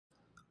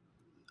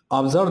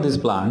Observe this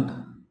plant.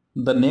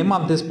 The name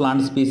of this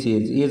plant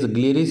species is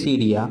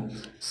Gliricidia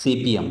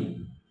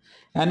sepium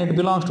and it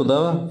belongs to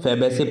the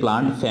Fabaceae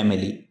plant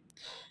family.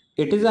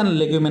 It is a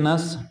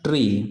leguminous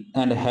tree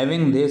and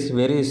having this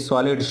very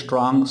solid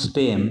strong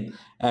stem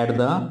at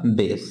the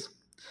base.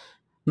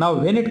 Now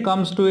when it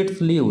comes to its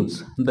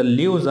leaves, the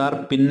leaves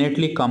are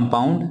pinnately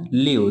compound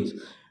leaves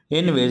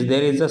in which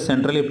there is a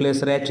centrally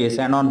placed rachis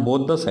and on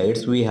both the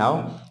sides we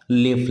have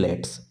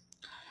leaflets.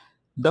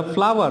 The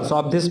flowers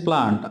of this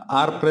plant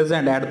are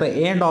present at the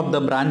end of the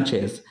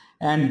branches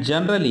and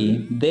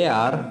generally they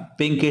are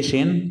pinkish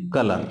in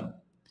color.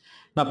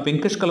 Now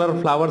pinkish color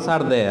flowers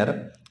are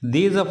there.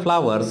 These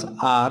flowers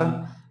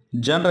are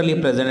generally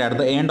present at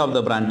the end of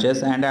the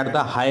branches and at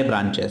the high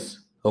branches.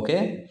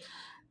 Okay.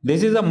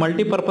 This is a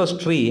multi-purpose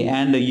tree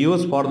and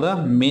used for the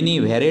many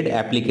varied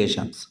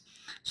applications.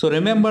 So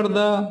remember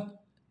the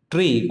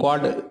tree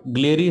called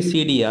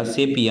Gliricidia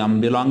sepium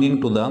belonging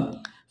to the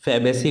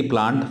Fabaceae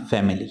plant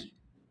family.